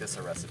should make this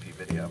a recipe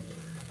video.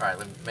 All right,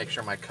 let me make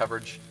sure my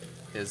coverage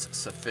is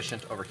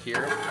sufficient over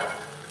here.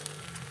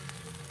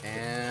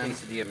 And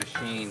quesadilla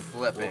machine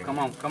flipping. Oh, come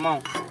on, come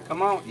on,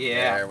 come on.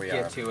 Yeah, there we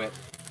are. Get to it.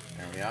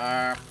 There we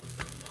are.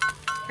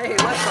 Hey,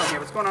 Left's on here.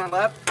 What's going on,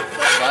 Left?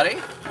 What's up, buddy?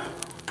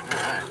 All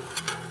right.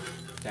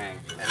 Dang.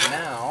 And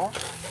now,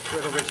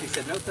 Little Richie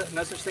said,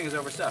 no such thing as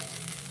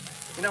overstuffed.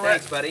 You know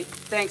Thanks, what? buddy.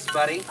 Thanks,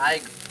 buddy.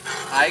 I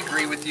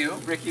agree with you.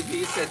 Ricky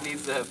B said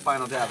needs the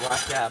final dab,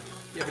 last dab.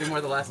 You have any more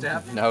of the last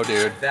dab? No,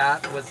 dude.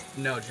 That was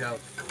no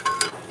joke.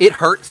 It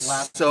hurts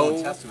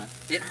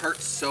It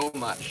hurts so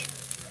much.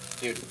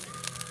 Dude,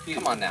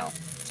 come on now.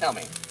 Tell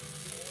me.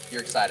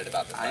 You're excited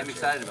about this. I am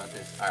excited about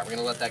this. All right, we're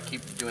going to let that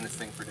keep doing its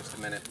thing for just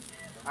a minute.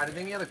 All right, are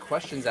there any other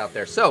questions out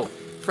there? So,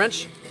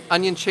 French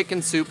onion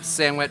chicken soup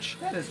sandwich.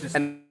 That is just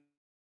and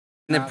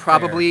then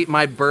probably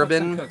my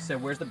bourbon. Cook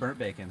said, where's the burnt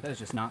bacon? That is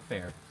just not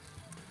fair.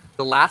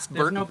 The last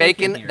There's burnt no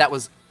bacon that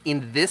was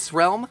in this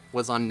realm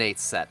was on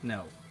Nate's set.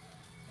 No.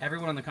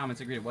 Everyone in the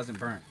comments agreed it wasn't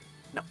burnt.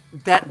 No,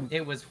 that...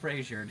 It was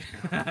Frasiered.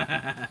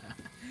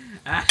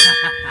 All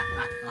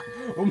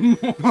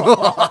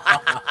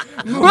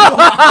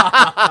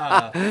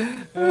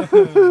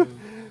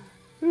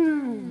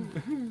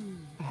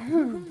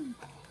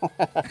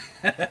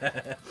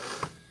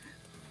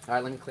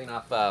right, let me clean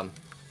off.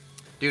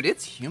 Dude,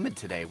 it's humid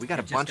today. We got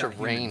a bunch of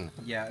rain.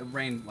 Yeah, it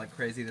rained like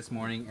crazy this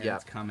morning, and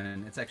it's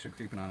coming. It's actually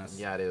creeping on us.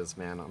 Yeah, it is,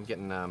 man. I'm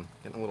getting a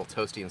little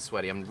toasty and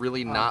sweaty. I'm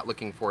really not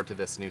looking forward to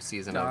this new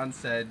season. Don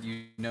said,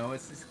 "You know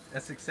it's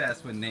a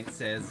success when Nate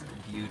says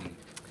beauty."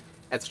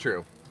 That's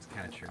true. It's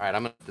kind of true. All right,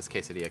 I'm gonna put this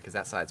quesadilla because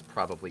that side's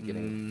probably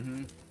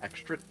getting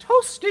extra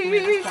toasty. I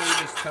mean, it's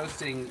probably just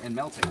toasting and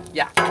melting.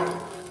 Yeah.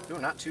 Ooh,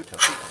 not too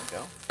toasty.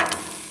 There we go.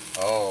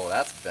 Oh,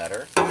 that's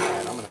better. All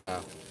right, I'm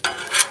gonna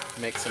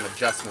make some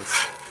adjustments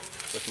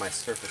with my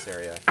surface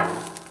area.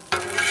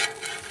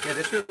 Yeah,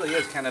 this really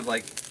is kind of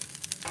like,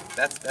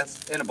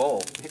 that's in a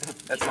bowl.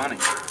 That's money.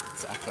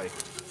 Exactly.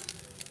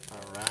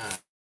 All right.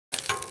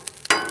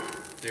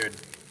 Dude.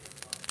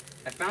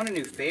 I found a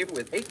new favorite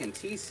with bacon.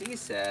 TC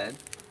said,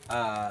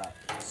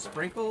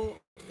 sprinkle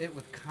it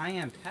with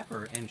cayenne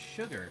pepper and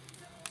sugar.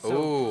 So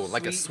ooh,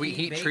 like a sweet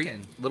heat bacon.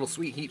 treat? Little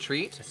sweet heat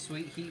treat? A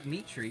sweet heat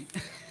meat treat.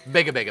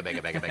 Bacon.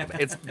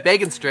 It's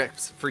bacon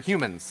strips for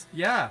humans.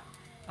 Yeah.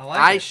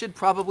 I should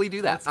probably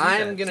do that.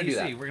 I'm going to do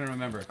that. We're going to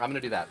remember. I'm going to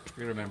do that.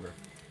 We're going to remember.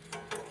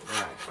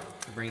 All right.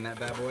 You bring that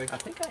bad boy? I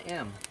think I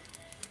am.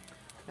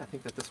 Yeah, I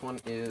think that this one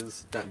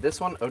is done. This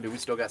one, oh, do we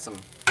still got some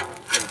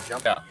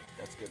jump? Yeah.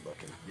 That's good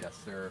looking. Yes,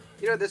 sir.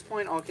 You know, at this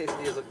point, all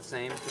quesadillas look the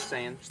same. Just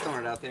saying. Just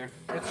throwing it out there.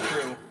 It's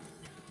true.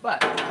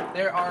 But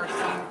there are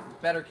some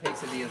better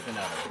quesadillas than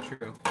others.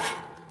 True.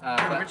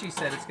 But Richie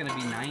said it's going to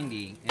be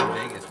 90 in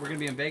Vegas. We're going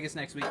to be in Vegas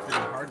next week for the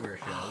hardware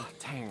show.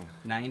 Dang.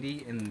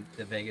 90 in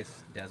the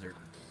Vegas desert.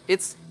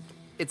 It's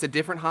a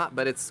different hot,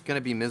 but it's going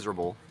to be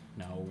miserable.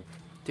 No.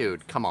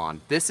 Dude, come on.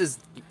 This is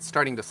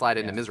starting to slide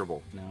into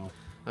miserable. No.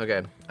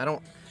 Okay. I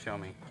don't... Show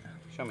me.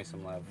 Show me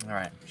some love. All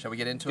right. Shall we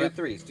get into Do it?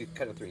 threes. Do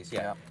cut of threes.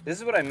 Yeah. This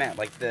is what I meant.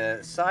 Like the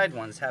side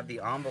ones have the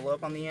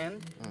envelope on the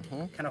end.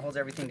 Kind of holds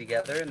everything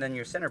together, and then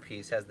your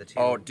centerpiece has the two.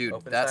 Oh, dude,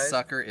 open that sides.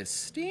 sucker is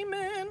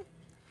steaming.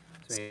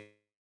 Sweet.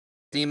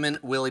 Steaming,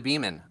 Willie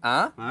Beeman.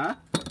 Huh?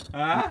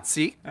 Huh?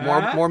 See?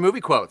 More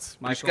movie quotes.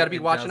 You just Michael, got to be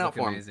it watching does out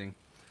look for amazing.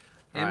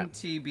 All right.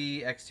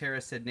 MTB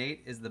Xterra said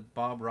Nate is the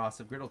Bob Ross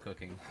of griddle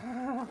cooking.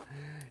 them.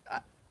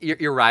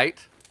 You're right.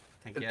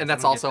 Yes, And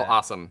that's I don't also get that.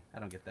 awesome. I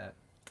don't get that.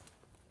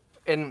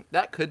 And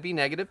that could be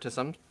negative to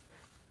some.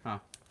 Huh.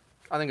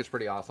 I think it's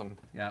pretty awesome.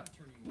 Yeah.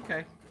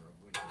 Okay.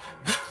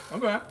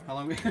 Okay. How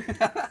long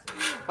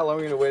How long are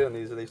we gonna wait on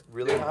these? Are they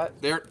really hot?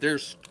 They're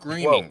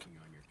screaming. Whoa.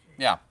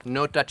 Yeah.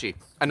 No touchy.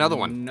 Another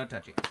one. No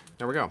touchy.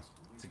 There we go.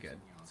 It's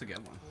a good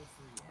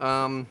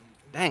one.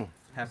 Dang.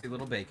 Happy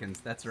little bacons.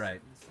 That's right.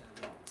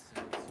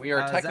 We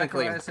are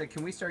technically. Zachariah said,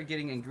 can we start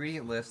getting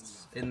ingredient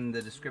lists in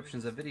the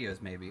descriptions of videos?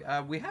 Maybe.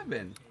 We have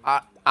been.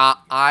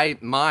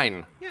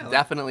 Mine. Yeah, like-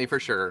 Definitely for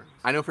sure.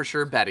 I know for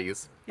sure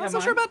Betty's. Yeah, I'm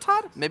not sure mine. about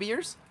Todd. Maybe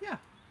yours. Yeah.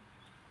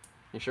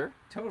 You sure?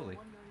 Totally.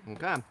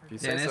 Okay. If you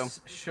say so.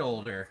 Dennis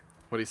Shoulder.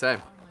 What do you say?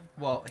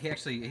 Well,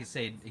 he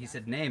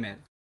said name it,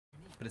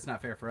 but it's not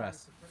fair for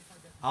us.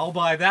 I'll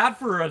buy that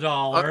for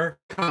 $1.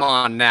 Come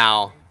on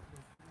now.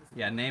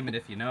 Yeah, name it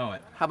if you know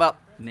it. How about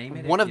Name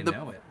it one if of you the?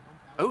 know it.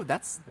 Oh,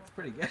 that's That's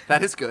pretty good.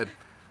 that is good.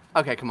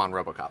 Okay, come on,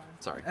 RoboCop.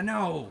 Sorry.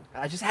 No.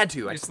 I just had to.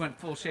 You I just just went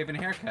full shaven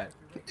haircut.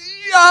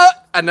 yeah.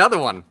 Another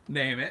one.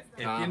 Name it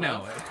if you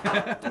know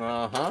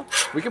it.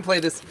 We can play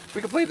this.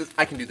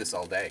 I can do this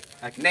all day.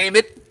 Name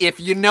it if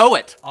you know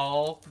it.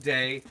 All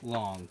day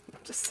long.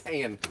 Just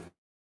saying.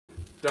 You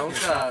Don't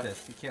can't stop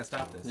this. You can't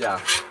stop this.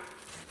 Yeah.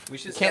 We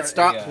should Can't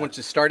start stop once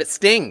you start. It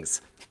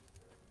stings.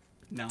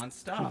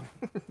 non-stop.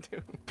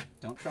 Dude.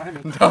 Don't try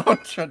me.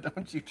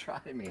 Don't you try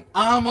me.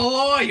 I'm a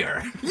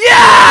lawyer.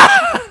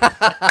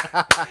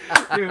 Yeah.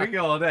 Dude, we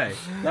go all day.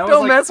 That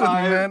Don't mess with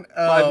me, man.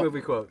 Five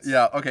movie quotes.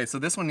 Yeah. Okay. So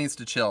this one needs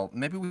to chill.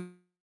 Maybe we.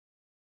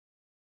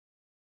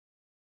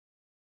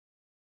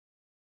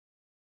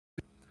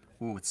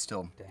 Ooh, it's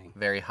still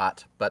very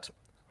hot, but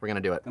we're gonna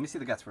do it. Let me see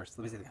the guts first.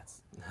 Let me see the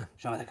guts.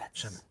 Show me the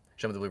guts.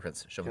 Show me the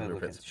blueprints. Show me the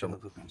blueprints. Show me the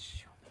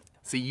blueprints.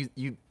 See,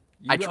 we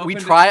opened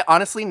try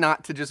honestly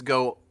not to just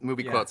go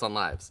movie quotes on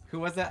lives. Who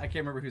was that? I can't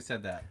remember who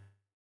said that.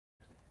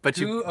 But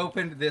Who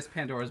opened this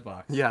Pandora's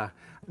box? Yeah,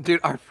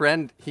 dude, our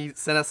friend, he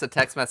sent us a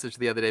text message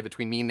the other day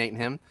between me, Nate,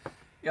 and him.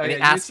 Oh, And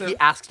yeah, he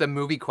asked a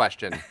movie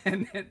question.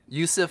 And then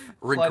Yusuf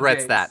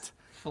regrets that.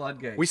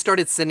 Floodgates. We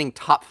started sending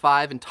top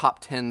 5 and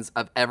top 10s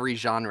of every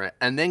genre,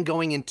 and then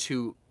going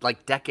into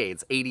like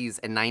decades, 80s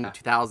and 90s,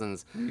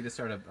 2000s. We need to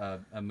start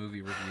a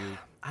movie review.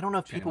 I don't know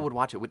if people would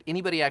watch it. Would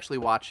anybody actually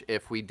watch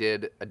if we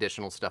did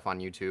additional stuff on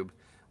YouTube?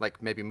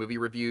 Like maybe movie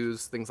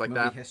reviews, things like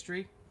Movie that?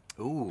 history,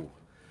 Ooh.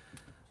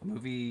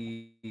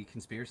 movie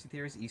conspiracy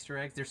theories, Easter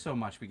eggs. There's so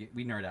much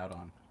we nerd out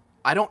on.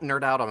 I don't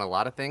nerd out on a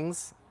lot of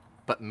things,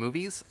 but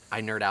movies,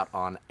 I nerd out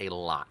on a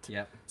lot.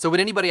 Yep. So would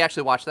anybody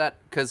actually watch that?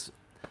 Because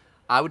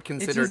I would It's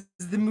consider...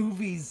 just the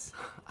movies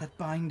that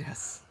bind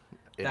us.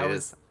 It that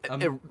is.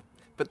 was,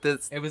 but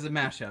this... It was a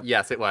mashup.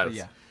 Yes, it was.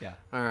 But yeah.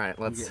 All right,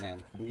 I'm let's...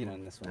 getting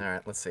in this one. All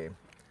right, let's see.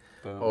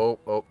 Boom. Oh,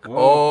 oh, Whoa,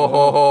 oh, whoa.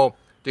 ho, ho.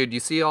 Dude, you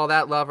see all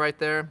that love right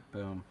there?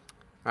 Boom.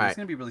 All right. It's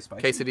gonna be really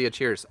spicy. Quesadilla,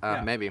 cheers.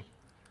 Yeah. Maybe.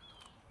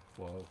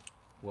 Whoa.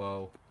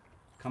 Whoa.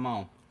 Come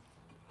on.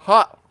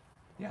 Hot.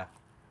 Yeah.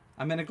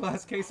 I'm in a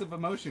glass case of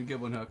emotion,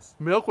 Goodwin Hooks.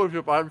 Milk was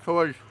your bad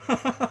choice.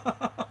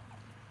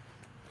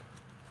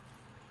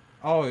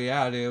 Oh,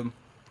 yeah, dude.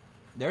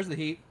 There's the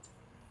heat.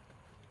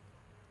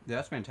 Yeah,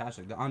 that's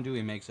fantastic. The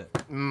andouille makes it.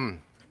 Mmm.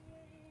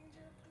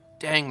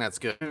 Dang, that's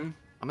good. I'm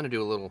going to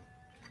do a little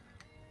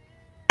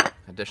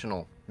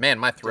additional. Man,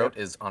 my throat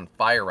is on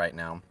fire right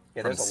now.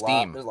 Yeah, from there's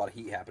steam. There's a lot of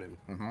heat happening.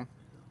 Mm-hmm.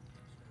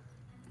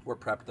 We're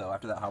prepped, though.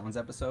 After that Hot Ones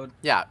episode,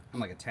 Yeah. I'm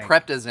like a tank.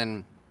 Prepped as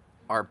in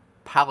our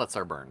palates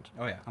are burned.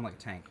 Oh, yeah. I'm like a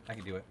tank. I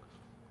can do it.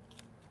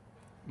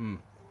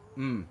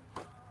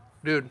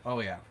 Dude, Oh,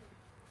 yeah.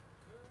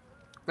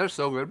 they're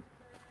so good.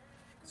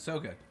 So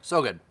good.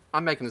 So good.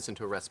 I'm making this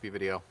into a recipe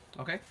video.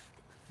 Okay.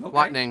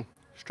 Lightning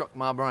struck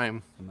my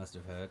brain. I must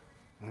have heard.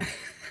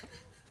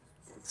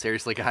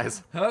 Seriously,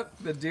 guys. Hook,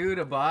 the dude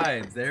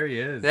abides. There he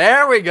is.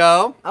 There we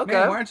go. Okay.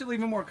 Man, why aren't you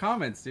leaving more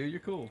comments, dude? You're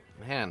cool.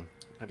 Man,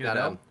 I've Get got a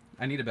a bell?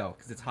 I need a bell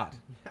because it's hot.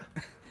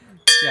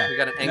 Yeah. We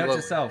got an Note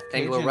to self,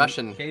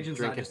 Anglo-Russian Cajun's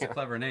drink not just a here.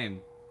 clever name.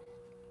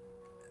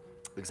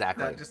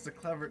 Exactly. Not just a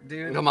clever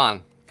dude. Come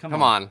on. Come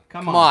Come on. on.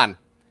 Come Come on. on.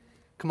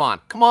 Come on.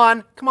 Come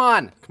on. Come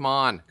on. Come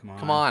on. Come on.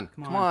 Come on.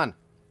 Come Come on. on.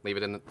 Leave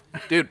it in the...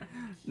 Dude,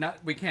 Not.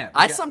 We can't.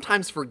 I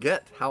sometimes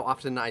forget how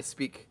often I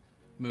speak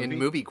Movie? in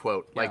movie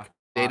quote, Yeah. like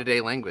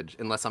day-to-day language,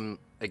 unless I'm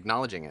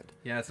acknowledging it.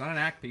 Yeah, it's not an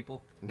act,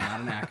 people.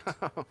 Not an act.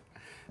 Is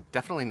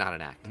Definitely not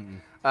an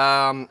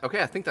act.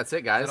 Okay, I think that's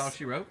it, guys. that all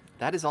she wrote?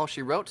 That is all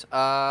she wrote.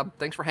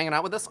 Thanks for hanging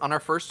out with us on our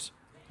first,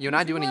 you and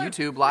I doing a Live.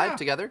 YouTube live Yeah.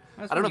 together.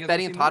 That's I don't know fun. if You guys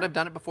Betty will and see Todd more. have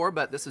done it before,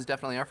 but this is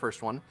definitely our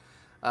first one.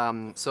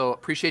 So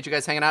appreciate you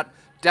guys hanging out.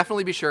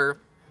 Definitely be sure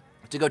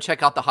to go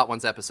check out the Hot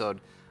Ones episode.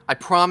 I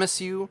promise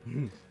you,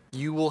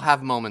 you will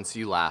have moments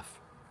you laugh.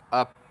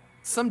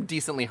 Some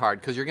decently hard,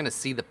 because you're going to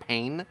see the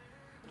pain,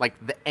 like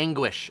the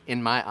anguish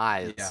in my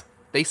eyes. Yeah.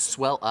 They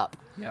swell up.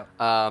 Yep.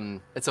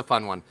 It's a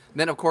fun one.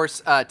 Then, of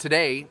course,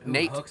 today, Ooh,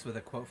 Nate... Hooks with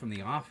a quote from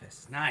The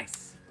Office.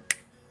 Nice.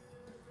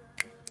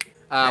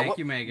 Thank what,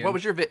 you, Megan. What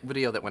was your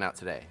video that went out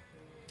today?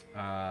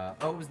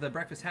 It was the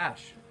breakfast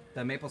hash.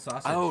 The maple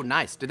sausage. Oh,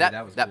 nice. Did Dude,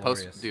 that was that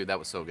glorious. post? Dude, that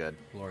was so good.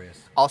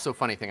 Glorious. Also,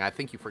 funny thing, I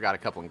think you forgot a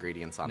couple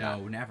ingredients on that.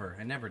 No, never.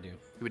 I never do. You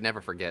would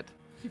never forget.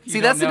 If you See,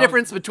 don't that's the know-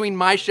 difference between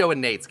my show and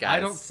Nate's, guys. I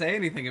don't say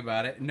anything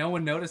about it. No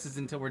one notices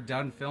until we're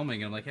done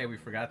filming. And I'm like, hey, we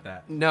forgot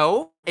that.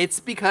 No, it's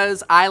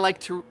because I like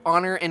to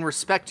honor and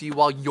respect you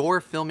while you're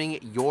filming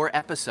your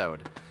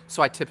episode.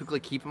 So I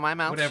typically keep my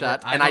mouth Whatever,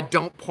 shut, I and I don't-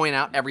 don't point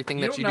out everything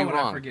You that don't you know do when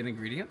I wrong. forget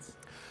ingredients.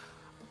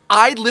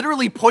 I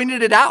literally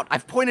pointed it out.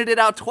 I've pointed it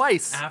out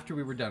twice. After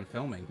we were done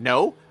filming.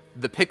 No,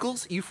 the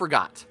pickles you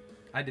forgot.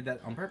 I did that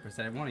on purpose.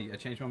 I didn't want to. I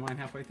changed my mind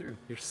halfway through.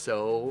 You're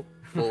so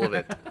full of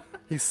it.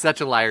 He's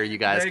such a liar, you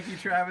guys. Thank you,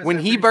 Travis. When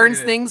I he burns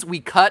appreciate it. things, we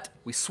cut,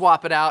 we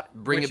swap it out,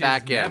 bring Which it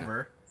back is in.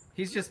 Never.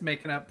 He's just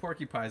making up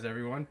porcupines,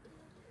 everyone.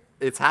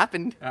 It's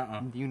happened.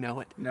 You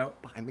know it.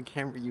 Nope. Behind the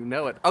camera, you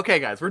know it. Okay,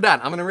 guys, we're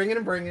done. I'm gonna ring it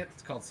and bring it.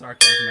 It's called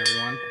sarcasm,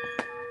 everyone.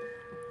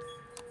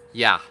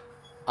 Yeah.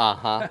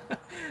 Uh-huh. Be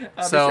sure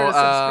to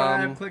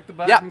subscribe, click the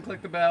button,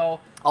 click the bell.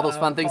 All those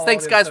fun things. follow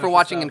Thanks, the guys, for social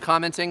watching stuff. and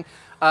commenting.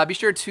 Be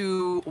sure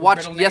to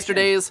watch GriddleNation.com.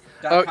 yesterday's.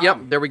 Oh, yep,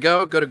 there we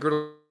go. Go to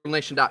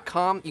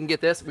griddlenation.com. You can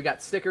get this. We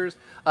got stickers.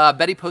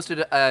 Betty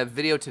posted a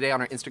video today on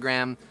her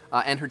Instagram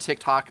and her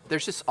TikTok.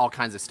 There's just all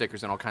kinds of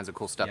stickers and all kinds of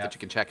cool stuff Yep. that you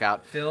can check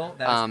out. Phil,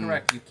 that is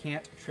correct. You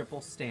can't triple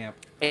stamp.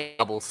 A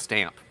double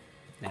stamp.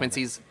 Nailed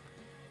Quincy's.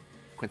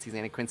 Quincy's,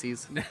 Annie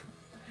Quincy's.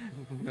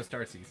 No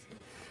Starseeds.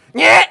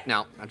 Yeah.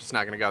 No, I'm just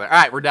not gonna go there. All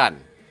right, we're done.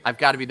 I've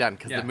got to be done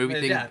because Yeah, the movie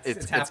thing. yeah,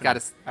 it's it's got to.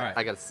 happening. All right.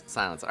 I got to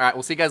silence. All right,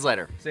 we'll see you guys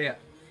later. See ya.